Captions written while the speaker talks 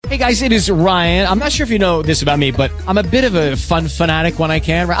Hey guys, it is Ryan. I'm not sure if you know this about me, but I'm a bit of a fun fanatic when I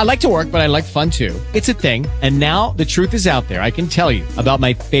can. I like to work, but I like fun too. It's a thing. And now the truth is out there. I can tell you about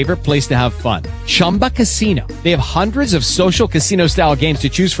my favorite place to have fun. Chumba Casino. They have hundreds of social casino style games to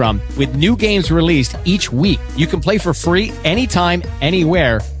choose from with new games released each week. You can play for free anytime,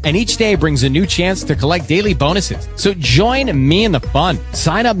 anywhere. And each day brings a new chance to collect daily bonuses. So join me in the fun.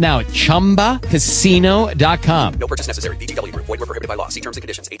 Sign up now at ChumbaCasino.com. No purchase necessary. VGW Group. Void where prohibited by law. See terms and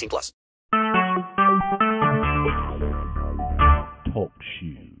conditions. 18+. Talk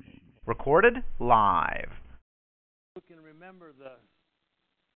shoes. Recorded live. You can remember the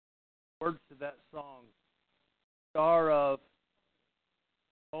words to that song. Star of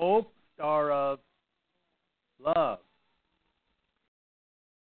hope, star of love.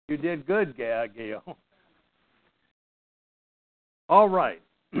 You did good, Gail. All right.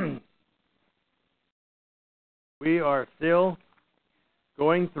 We are still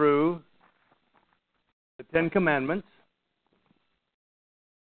going through the Ten Commandments,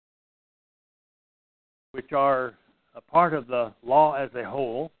 which are a part of the law as a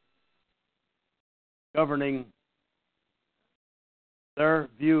whole, governing their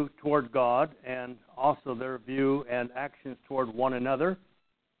view toward God and also their view and actions toward one another.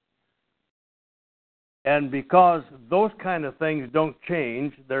 And because those kind of things don't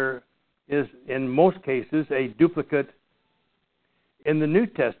change, there is, in most cases, a duplicate in the New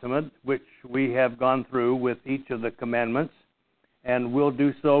Testament, which we have gone through with each of the commandments, and we'll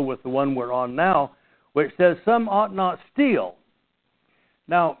do so with the one we're on now, which says some ought not steal.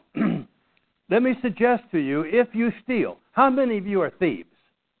 Now, let me suggest to you, if you steal, how many of you are thieves?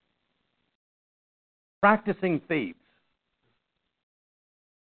 Practicing thieves.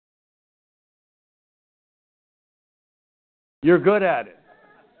 You're good at it.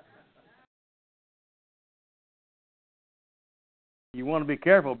 You want to be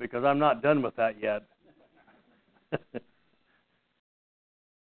careful because I'm not done with that yet.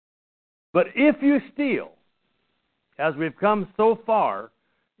 But if you steal, as we've come so far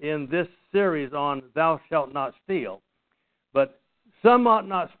in this series on Thou Shalt Not Steal, but some ought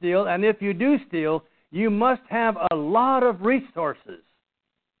not steal, and if you do steal, you must have a lot of resources.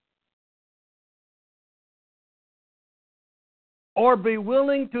 Or be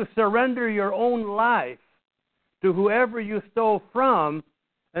willing to surrender your own life to whoever you stole from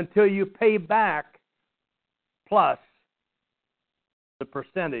until you pay back plus the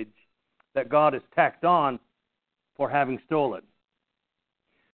percentage that God has tacked on for having stolen.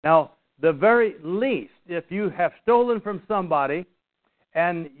 Now, the very least, if you have stolen from somebody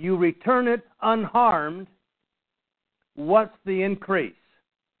and you return it unharmed, what's the increase?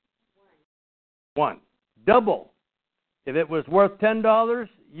 One. Double. If it was worth $10,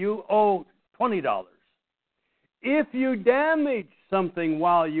 you owe $20. If you damage something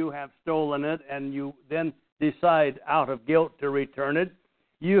while you have stolen it and you then decide out of guilt to return it,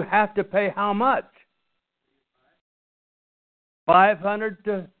 you have to pay how much? 400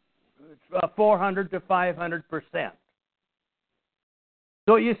 to 500%.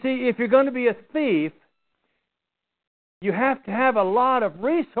 So you see, if you're going to be a thief, you have to have a lot of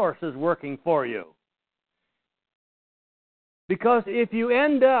resources working for you. Because if you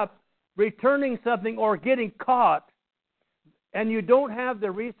end up returning something or getting caught and you don't have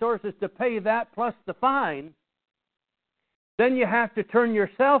the resources to pay that plus the fine, then you have to turn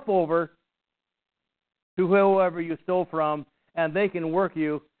yourself over to whoever you stole from, and they can work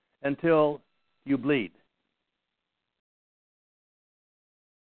you until you bleed.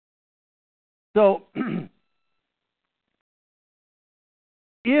 So,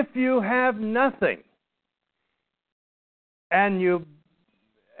 if you have nothing, and you're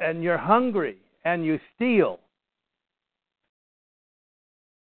hungry and you steal,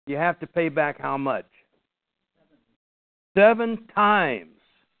 you have to pay back how much? 7 times.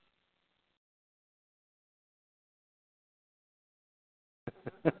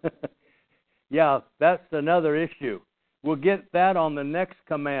 Yeah, that's another issue. We'll get that on the next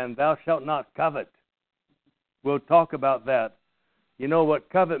command, thou shalt not covet. We'll talk about that. You know what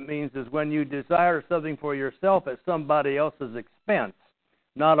covet means is when you desire something for yourself at somebody else's expense.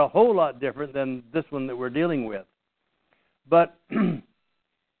 Not a whole lot different than this one that we're dealing with. But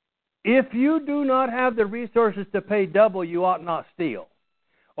if you do not have the resources to pay double, you ought not steal.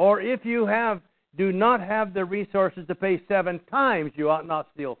 Or if you do not have the resources to pay 7 times, you ought not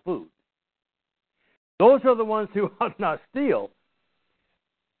steal food. Those are the ones who ought not steal.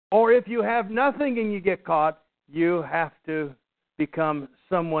 Or if you have nothing and you get caught, you have to become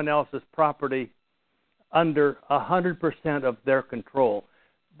someone else's property under 100% of their control.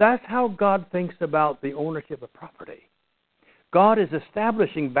 That's how God thinks about the ownership of property. God is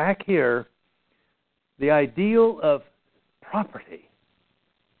establishing back here the ideal of property.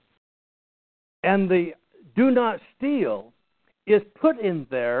 And the do not steal is put in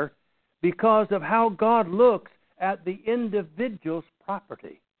there because of how God looks at the individual's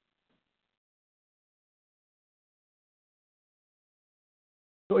property.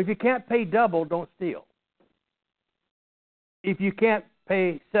 So if you can't pay double, don't steal. If you can't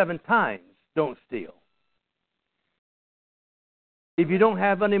pay 7 times, don't steal. If you don't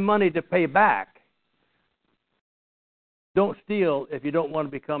have any money to pay back, don't steal if you don't want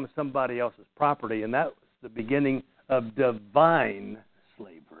to become somebody else's property. And that was the beginning of divine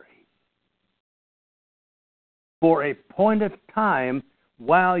slavery. For a point of time,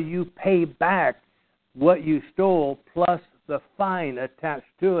 while you pay back what you stole plus the fine attached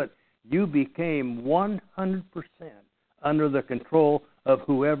to it, you became 100% under the control of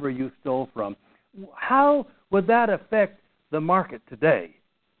whoever you stole from. How would that affect the market today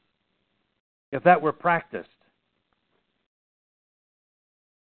if that were practiced?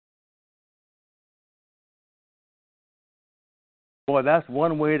 Boy, that's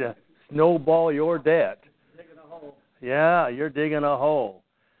one way to snowball your debt. Digging a hole. Yeah, you're digging a hole.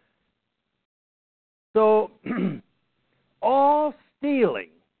 So, all stealing,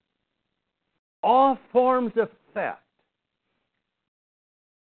 all forms of theft,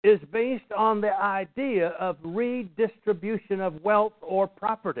 is based on the idea of redistribution of wealth or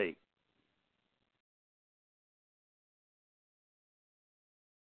property.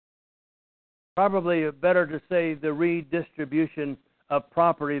 Probably better to say the redistribution of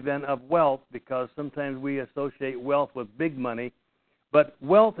property than of wealth, because sometimes we associate wealth with big money. But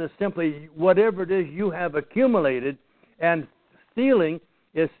wealth is simply whatever it is you have accumulated, and stealing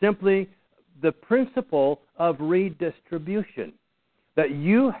is simply the principle of redistribution. That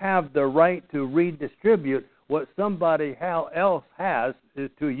you have the right to redistribute what somebody else has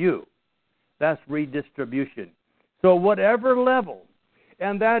to you. That's redistribution. So whatever level,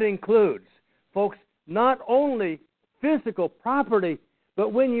 and that includes, folks, not only physical property,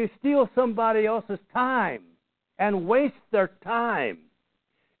 but when you steal somebody else's time and waste their time,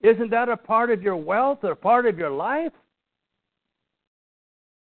 isn't that a part of your wealth or part of your life?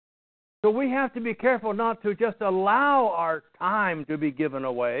 So we have to be careful not to just allow our time to be given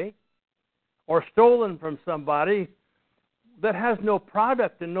away or stolen from somebody that has no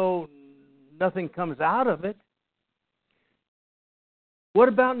product and nothing comes out of it. What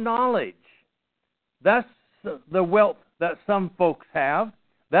about knowledge? That's the wealth that some folks have.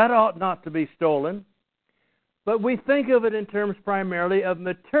 That ought not to be stolen. But we think of it in terms primarily of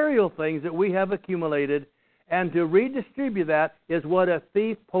material things that we have accumulated, and to redistribute that is what a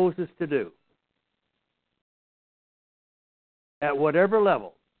thief poses to do. At whatever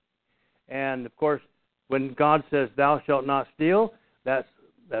level. And of course, when God says, "Thou shalt not steal," that's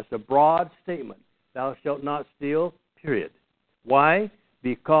a broad statement. Thou shalt not steal, period. Why?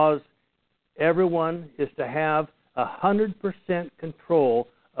 Because everyone is to have 100% control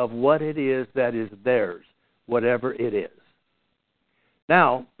of what it is that is theirs, whatever it is.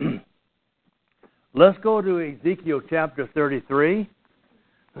 Now, let's go to Ezekiel chapter 33.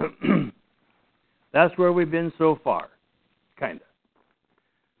 That's where we've been so far, kind of.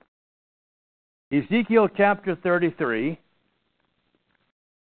 Ezekiel chapter 33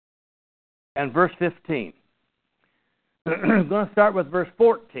 and verse 15. I'm going to start with verse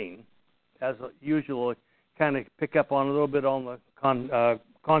 14, as usual, kind of pick up on a little bit on the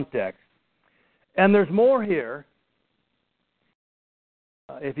context. And there's more here.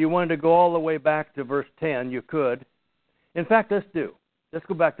 If you wanted to go all the way back to verse 10, you could. In fact, let's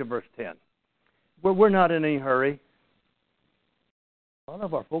go back to verse 10. We're not in any hurry. A lot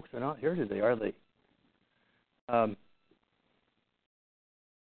of our folks are not here today, are they? I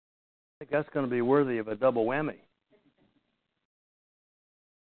think that's going to be worthy of a double whammy.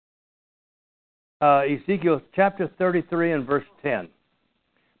 Ezekiel chapter 33 and verse 10.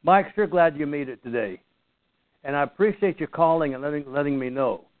 Mike, sure glad you made it today. And I appreciate you calling and letting me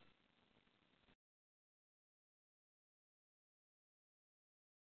know.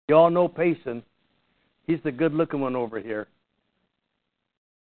 You all know Payson. He's the good-looking one over here.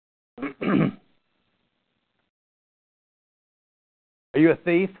 Are you a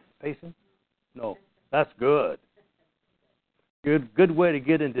thief, Payson? No. That's good. Good way to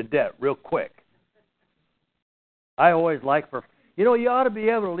get into debt real quick. I always like you ought to be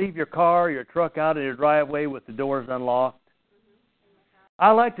able to leave your car, your truck out in your driveway with the doors unlocked. I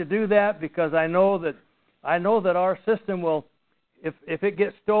like to do that because I know that our system will, if it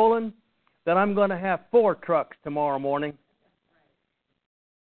gets stolen, then I'm going to have 4 trucks tomorrow morning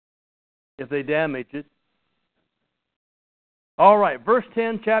if they damage it. All right, verse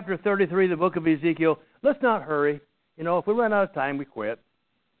 10, chapter 33, the book of Ezekiel. Let's not hurry. You know, if we run out of time, we quit.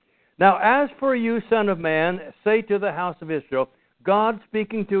 Now, as for you, son of man, say to the house of Israel, God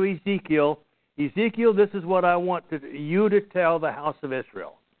speaking to Ezekiel, Ezekiel, this is what I want you to tell the house of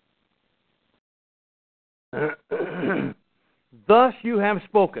Israel. Thus you have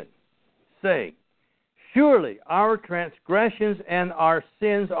spoken, saying, surely our transgressions and our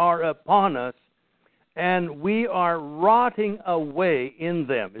sins are upon us, and we are rotting away in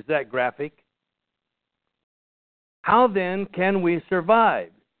them. Is that graphic? How then can we survive?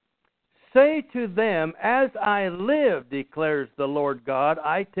 Say to them, as I live, declares the Lord God,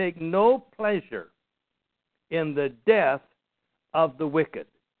 I take no pleasure in the death of the wicked.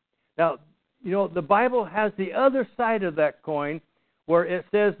 Now, you know, the Bible has the other side of that coin where it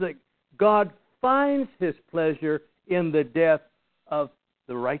says that God finds his pleasure in the death of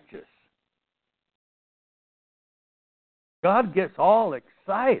the righteous. God gets all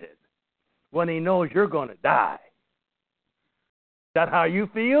excited when he knows you're going to die. Is that how you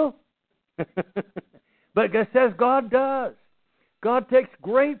feel? But it says God does. God takes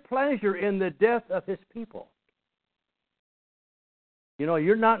great pleasure in the death of his people. You know,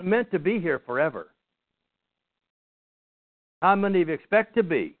 you're not meant to be here forever. How many of you expect to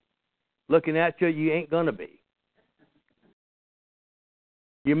be? Looking at you, you ain't going to be.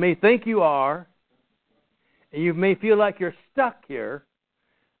 You may think you are, and you may feel like you're stuck here,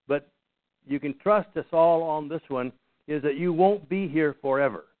 but you can trust us all on this one, is that you won't be here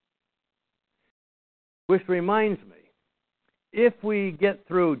forever. Which reminds me, if we get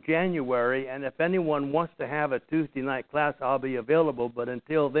through January, and if anyone wants to have a Tuesday night class, I'll be available. But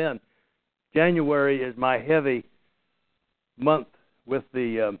until then, January is my heavy month with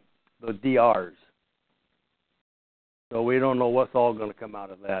the DRs. So we don't know what's all going to come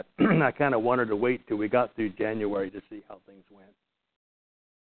out of that. I kind of wanted to wait till we got through January to see how things went.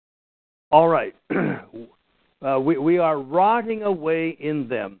 All right. We are rotting away in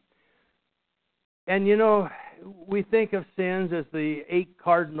them. And, you know, we think of sins as the 8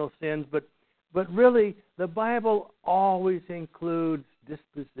 cardinal sins, but really the Bible always includes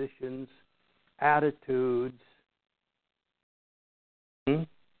dispositions, attitudes.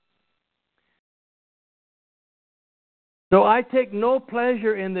 So I take no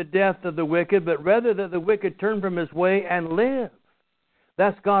pleasure in the death of the wicked, but rather that the wicked turn from his way and live.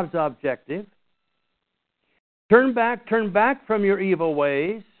 That's God's objective. Turn back from your evil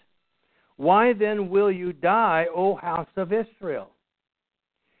ways. Why then will you die, O house of Israel?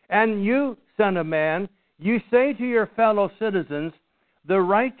 And you, son of man, you say to your fellow citizens, the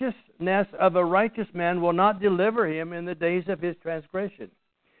righteousness of a righteous man will not deliver him in the days of his transgression.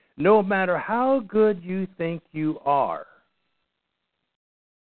 No matter how good you think you are,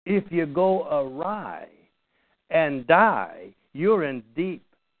 if you go awry and die, you're in deep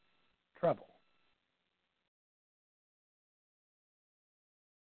trouble.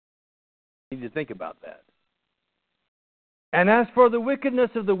 You need to think about that. And as for the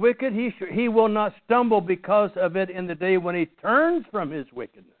wickedness of the wicked, he will not stumble because of it in the day when he turns from his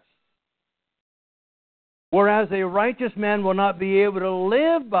wickedness. Whereas a righteous man will not be able to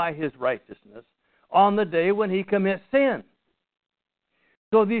live by his righteousness on the day when he commits sin.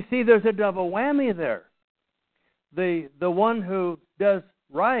 So you see, there's a double whammy there. The one who does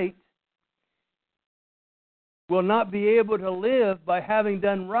right will not be able to live by having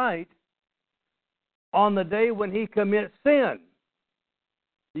done right on the day when he commits sin.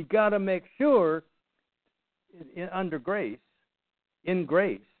 You got to make sure, in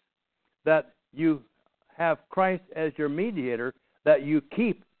grace, that you have Christ as your mediator, that you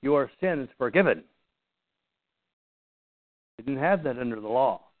keep your sins forgiven. You didn't have that under the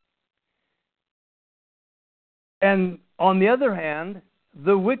law. And on the other hand,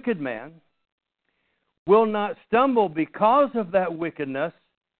 the wicked man will not stumble because of that wickedness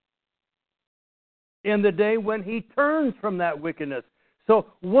in the day when he turns from that wickedness. So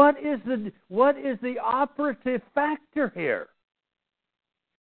what is the operative factor here?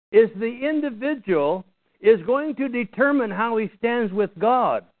 Is the individual is going to determine how he stands with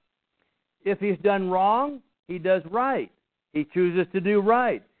God. If he's done wrong, he does right. He chooses to do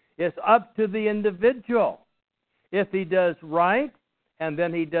right. It's up to the individual. If he does right and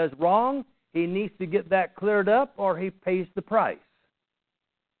then he does wrong, he needs to get that cleared up or he pays the price.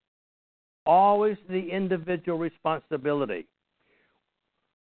 Always the individual responsibility.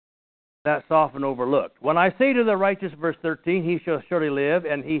 That's often overlooked. When I say to the righteous, verse 13, he shall surely live,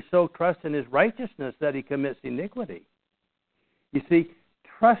 and he so trusts in his righteousness that he commits iniquity. You see,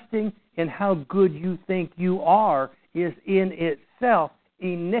 trusting in how good you think you are is in itself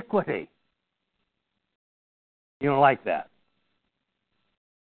iniquity. You don't like that.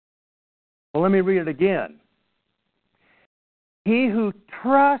 Well, let me read it again. He who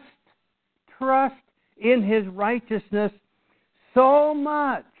trusts in his righteousness so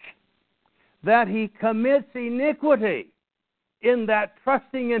much that he commits iniquity in that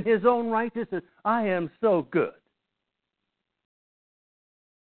trusting in his own righteousness. I am so good.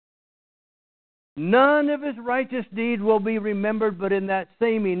 None of his righteous deed will be remembered, but in that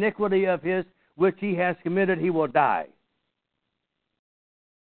same iniquity of his which he has committed, he will die.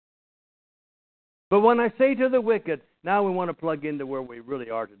 But when I say to the wicked, now we want to plug into where we really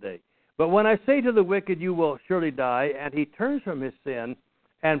are today. But when I say to the wicked, you will surely die, and he turns from his sin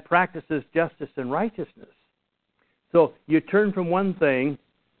and practices justice and righteousness. So you turn from one thing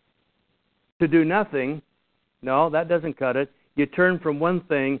to do nothing. No, that doesn't cut it. You turn from one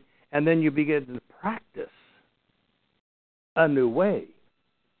thing, and then you begin to practice a new way.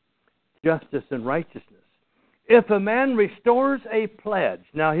 Justice and righteousness. If a man restores a pledge,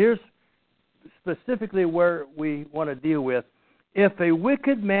 now here's specifically where we want to deal with. If a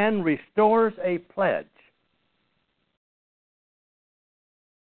wicked man restores a pledge,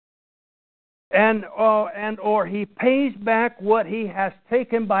 or he pays back what he has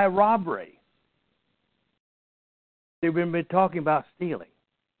taken by robbery. See, we've been talking about stealing.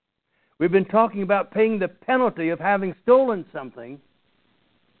 We've been talking about paying the penalty of having stolen something.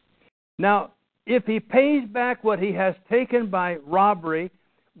 Now, if he pays back what he has taken by robbery,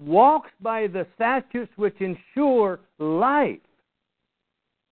 walks by the statutes which ensure life,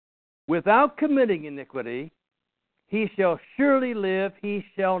 without committing iniquity, he shall surely live, he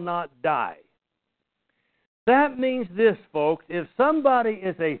shall not die. That means this, folks, if somebody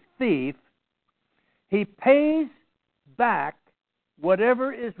is a thief, he pays back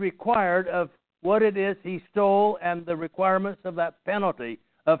whatever is required of what it is he stole and the requirements of that penalty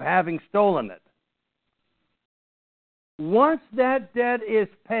of having stolen it. Once that debt is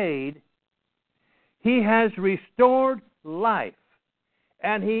paid, he has restored life,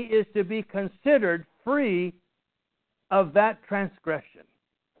 and he is to be considered free of that transgression.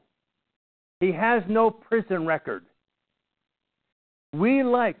 He has no prison record. We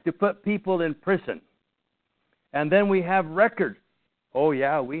like to put people in prison, and then we have records. Oh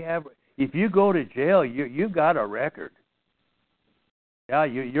yeah, we have. If you go to jail, you've got a record. Yeah,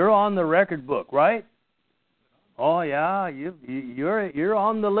 you're on the record book, right? Oh yeah, you're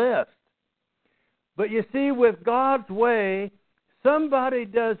on the list. But you see, with God's way, somebody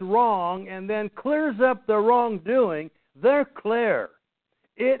does wrong and then clears up the wrongdoing. They're clear.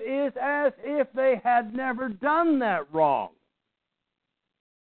 It is as if they had never done that wrong.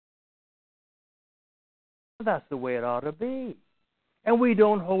 That's the way it ought to be. And we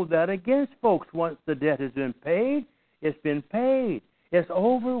don't hold that against folks. Once the debt has been paid, it's been paid. It's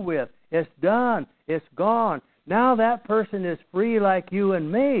over with. It's done. It's gone. Now that person is free like you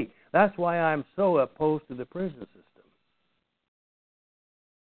and me. That's why I'm so opposed to the prison system.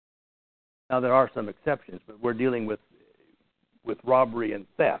 Now there are some exceptions, but we're dealing with robbery and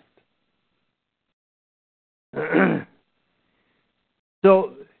theft.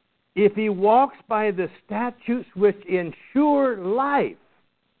 So, if he walks by the statutes which ensure life,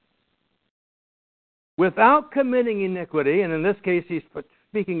 without committing iniquity, and in this case he's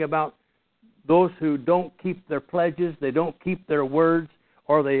speaking about those who don't keep their pledges, they don't keep their words,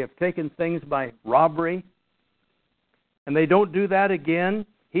 or they have taken things by robbery, and they don't do that again,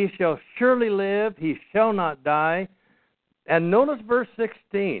 he shall surely live, he shall not die. And notice verse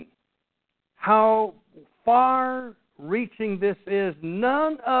 16, how far-reaching this is.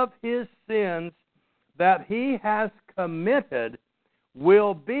 None of his sins that he has committed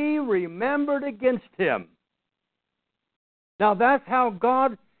will be remembered against him. Now that's how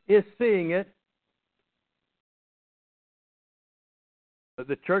God is seeing it. But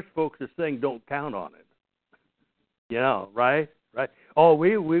the church folks are saying don't count on it. You know, right? Right? Oh,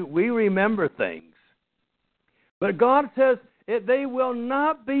 we remember things. But God says they will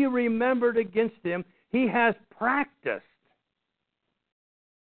not be remembered against him. He has practiced.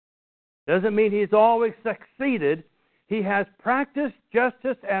 Doesn't mean he's always succeeded. He has practiced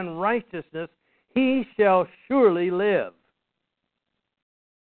justice and righteousness. He shall surely live.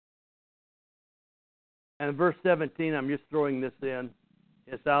 And verse 17, I'm just throwing this in.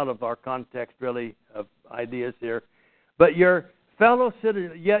 It's out of our context, really, of ideas here. But your fellow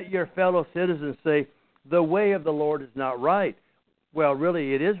citizens say, the way of the Lord is not right. Well,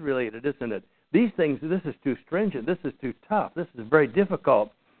 really, it is related, isn't it? These things, this is too stringent. This is too tough. This is very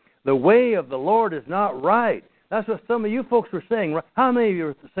difficult. The way of the Lord is not right. That's what some of you folks were saying. How many of you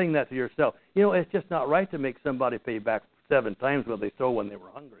are saying that to yourself? You know, it's just not right to make somebody pay back 7 times what they stole when they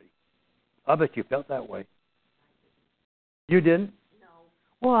were hungry. I bet you felt that way. You didn't? No.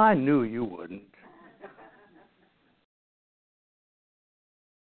 Well, I knew you wouldn't.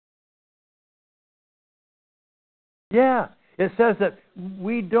 Yeah, it says that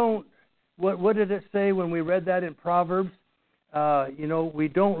we don't, what did it say when we read that in Proverbs? We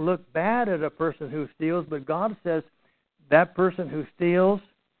don't look bad at a person who steals, but God says that person who steals,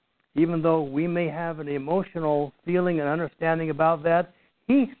 even though we may have an emotional feeling and understanding about that,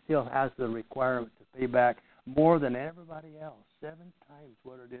 he still has the requirement to pay back more than everybody else, 7 times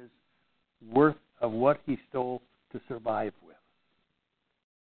what it is worth of what he stole to survive with.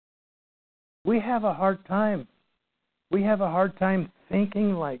 We have a hard time. We have a hard time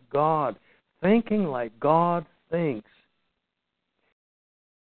thinking like God thinks.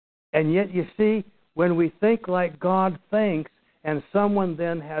 And yet, you see, when we think like God thinks, and someone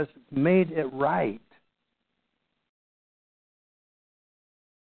then has made it right,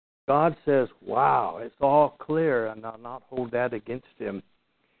 God says, wow, it's all clear, and I'll not hold that against him.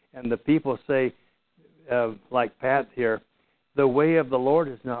 And the people say, like Pat here, the way of the Lord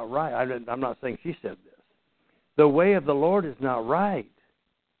is not right. I'm not saying she said this. The way of the Lord is not right.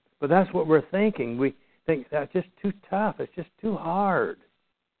 But that's what we're thinking. We think that's just too tough. It's just too hard.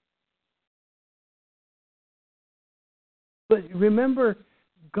 But remember,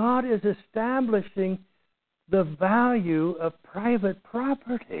 God is establishing the value of private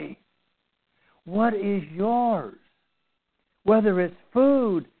property. What is yours? Whether it's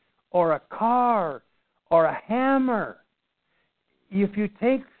food or a car or a hammer, if you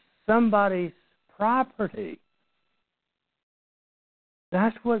take somebody's property,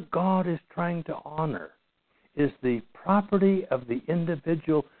 that's what God is trying to honor, is the property of the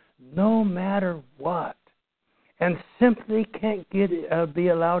individual no matter what, and simply can't be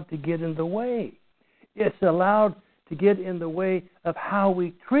allowed to get in the way. It's allowed to get in the way of how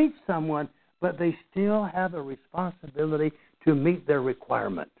we treat someone, but they still have a responsibility to meet their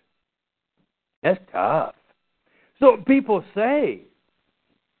requirement. That's tough. So people say,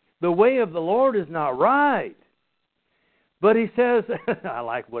 the way of the Lord is not right. But he says, I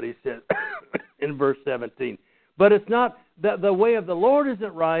like what he says in verse 17. But it's not that the way of the Lord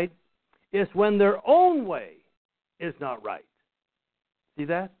isn't right. It's when their own way is not right. See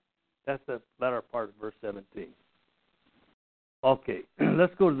that? That's the latter part of verse 17. Okay,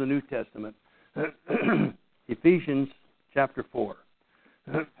 let's go to the New Testament. Ephesians chapter 4.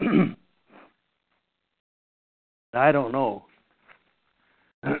 I don't know.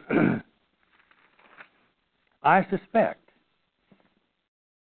 I suspect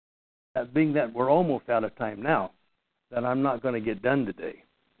that being that we're almost out of time now, that I'm not going to get done today.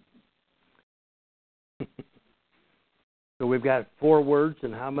 So we've got 4 words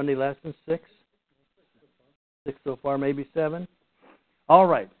and how many lessons? 6? 6 so far, maybe 7? All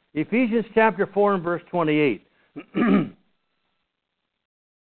right. Ephesians chapter 4 and verse 28.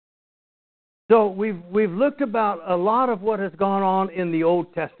 So we've looked about a lot of what has gone on in the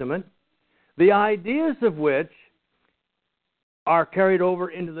Old Testament, the ideas of which are carried over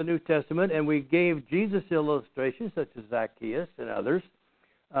into the New Testament, and we gave Jesus illustrations such as Zacchaeus and others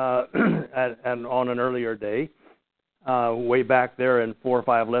and on an earlier day, way back there in 4 or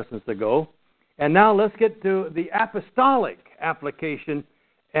 5 lessons ago. And now let's get to the apostolic application,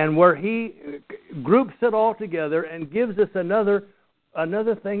 and where he groups it all together and gives us another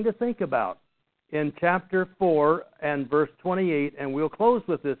thing to think about in chapter 4 and verse 28, and we'll close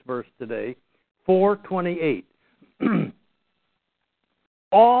with this verse today, 4:28.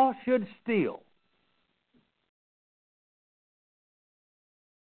 All should steal.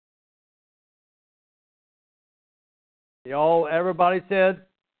 Everybody said,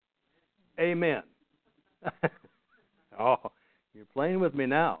 amen. Oh, you're playing with me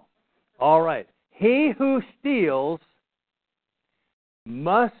now. All right. He who steals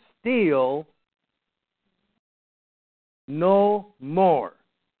must steal no more.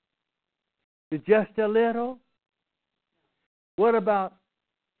 Just a little? What about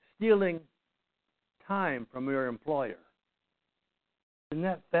stealing time from your employer? Isn't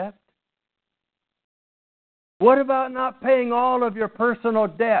that theft? What about not paying all of your personal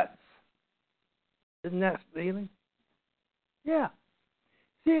debts? Isn't that stealing? Yeah.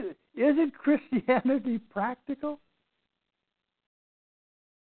 See, isn't Christianity practical?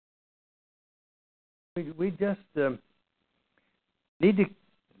 We just need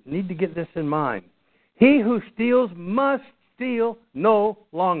to get this in mind. He who steals must steal no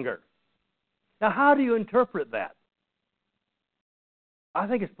longer. Now, how do you interpret that? I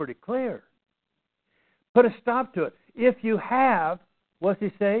think it's pretty clear. Put a stop to it. If you have, what's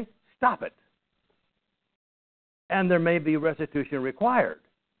he say? Stop it. And there may be restitution required.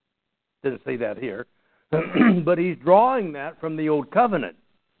 Doesn't say that here. But he's drawing that from the Old Covenant.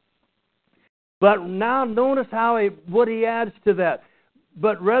 But now notice what he adds to that.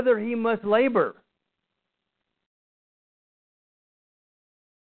 But rather he must labor.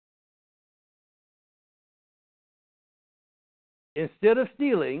 Instead of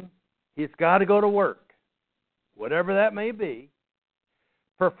stealing, he's got to go to work, whatever that may be,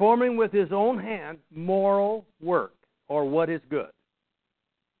 performing with his own hand moral work, or what is good.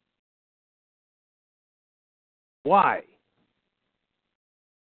 Why?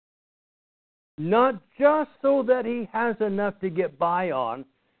 Not just so that he has enough to get by on,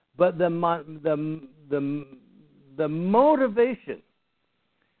 but the motivation,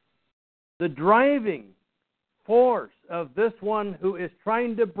 the driving force of this one who is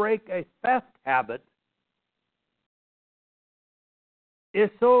trying to break a theft habit is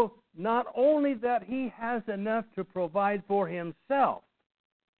so not only that he has enough to provide for himself,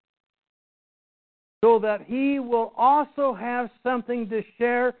 so that he will also have something to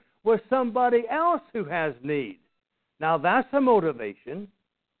share with somebody else who has need. Now that's a motivation.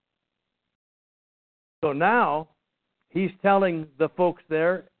 So now he's telling the folks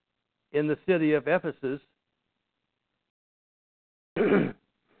there in the city of Ephesus,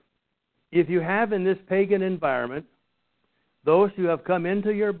 if you have in this pagan environment those who have come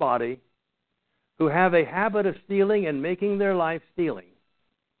into your body who have a habit of stealing and making their life stealing,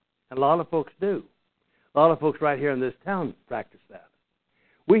 and a lot of folks do. A lot of folks right here in this town practice that.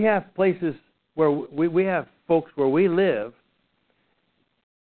 We have places where we have folks where we live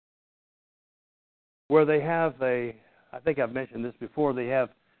where they have I think I've mentioned this before, they have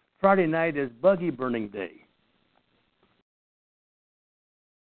Friday night is buggy burning day.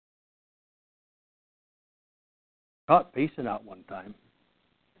 Caught piecing out one time.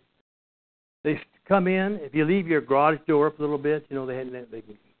 They come in, if you leave your garage door up a little bit, you know, they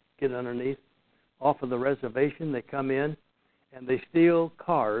can get underneath. Off of the reservation, they come in and they steal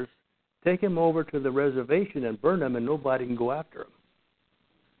cars, take them over to the reservation and burn them, and nobody can go after them.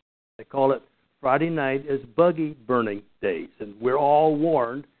 They call it Friday night is buggy burning days, and we're all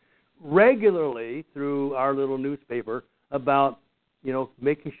warned regularly through our little newspaper about, you know,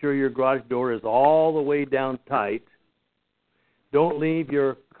 making sure your garage door is all the way down tight. Don't leave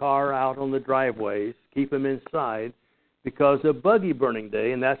your car out on the driveways. Keep them inside because of buggy burning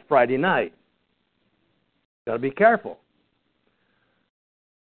day, and that's Friday night. Got to be careful.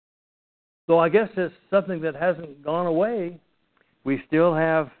 So I guess it's something that hasn't gone away. We still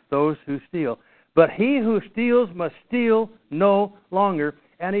have those who steal. But he who steals must steal no longer.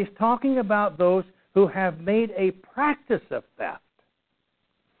 And he's talking about those who have made a practice of theft.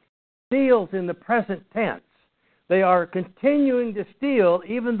 Steals in the present tense. They are continuing to steal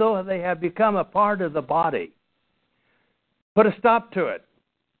even though they have become a part of the body. Put a stop to it.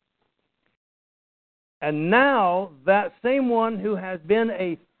 And now, that same one who has been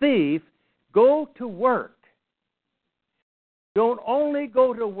a thief, go to work. Don't only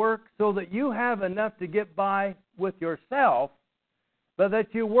go to work so that you have enough to get by with yourself, but that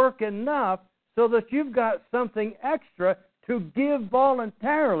you work enough so that you've got something extra to give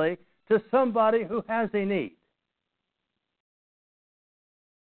voluntarily to somebody who has a need.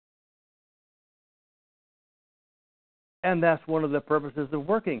 And that's one of the purposes of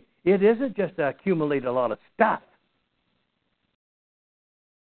working. It isn't just to accumulate a lot of stuff.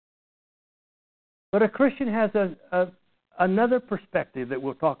 But a Christian has another perspective that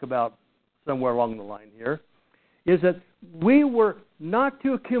we'll talk about somewhere along the line here, is that we were not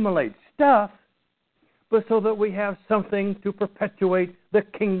to accumulate stuff, but so that we have something to perpetuate the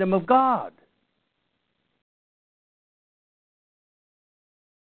kingdom of God.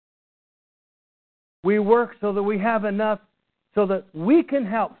 We work so that we have enough so that we can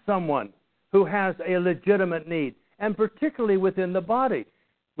help someone who has a legitimate need, and particularly within the body,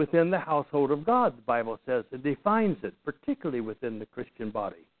 within the household of God, the Bible says. It defines it, particularly within the Christian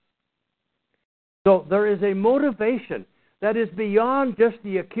body. So there is a motivation that is beyond just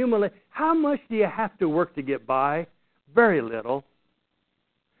the accumulate. How much do you have to work to get by? Very little.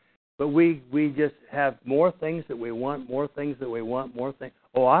 But we just have more things that we want, more things that we want, more things.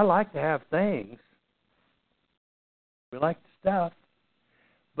 Oh, I like to have things. We like stuff.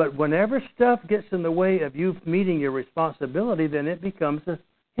 But whenever stuff gets in the way of you meeting your responsibility, then it becomes a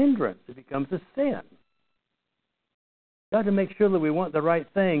hindrance. It becomes a sin. We've got to make sure that we want the right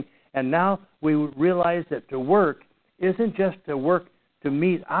thing. And now we realize that to work isn't just to work to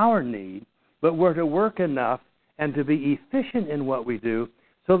meet our need, but we're to work enough and to be efficient in what we do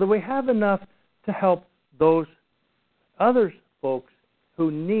so that we have enough to help those other folks who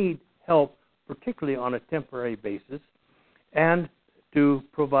need help, particularly on a temporary basis, and to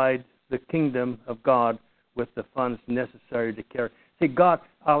provide the kingdom of God with the funds necessary to carry. See, God,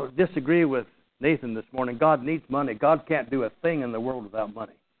 I'll disagree with Nathan this morning, God needs money. God can't do a thing in the world without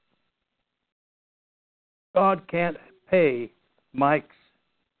money. God can't pay Mike's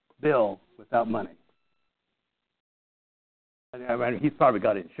bill without money. I mean, he's probably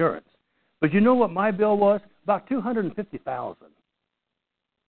got insurance. But you know what my bill was? About $250,000.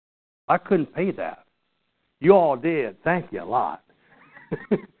 I couldn't pay that. You all did. Thank you a lot.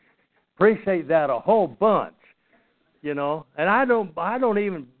 Appreciate that a whole bunch. You know, and I don't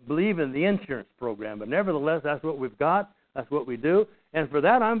even believe in the insurance program, but nevertheless, that's what we've got. That's what we do, and for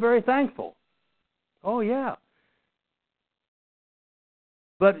that, I'm very thankful. Oh yeah.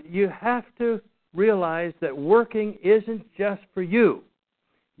 But you have to realize that working isn't just for you.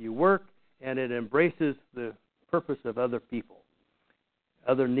 You work, and it embraces the purpose of other people,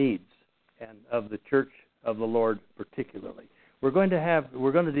 other needs, and of the church of the Lord particularly. We're going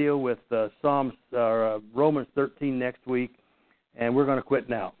to deal with Romans 13 next week, and we're going to quit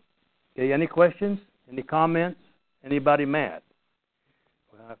now. Okay, any questions? Any comments? Anybody mad?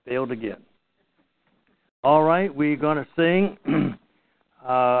 Well, I failed again. All right, we're going to sing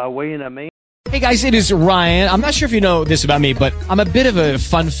Away in a Manger. Hey guys, it is Ryan. I'm not sure if you know this about me, but I'm a bit of a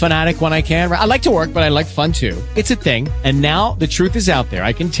fun fanatic when I can. I like to work, but I like fun too. It's a thing. And now the truth is out there.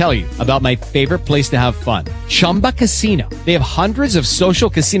 I can tell you about my favorite place to have fun. Chumba Casino. They have hundreds of social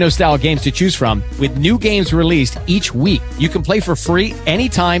casino style games to choose from with new games released each week. You can play for free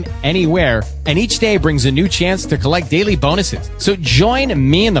anytime, anywhere. And each day brings a new chance to collect daily bonuses. So join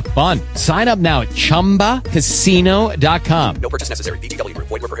me in the fun. Sign up now at ChumbaCasino.com. No purchase necessary. VGW Group.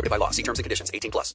 Void where prohibited by law. See terms and conditions. 18+.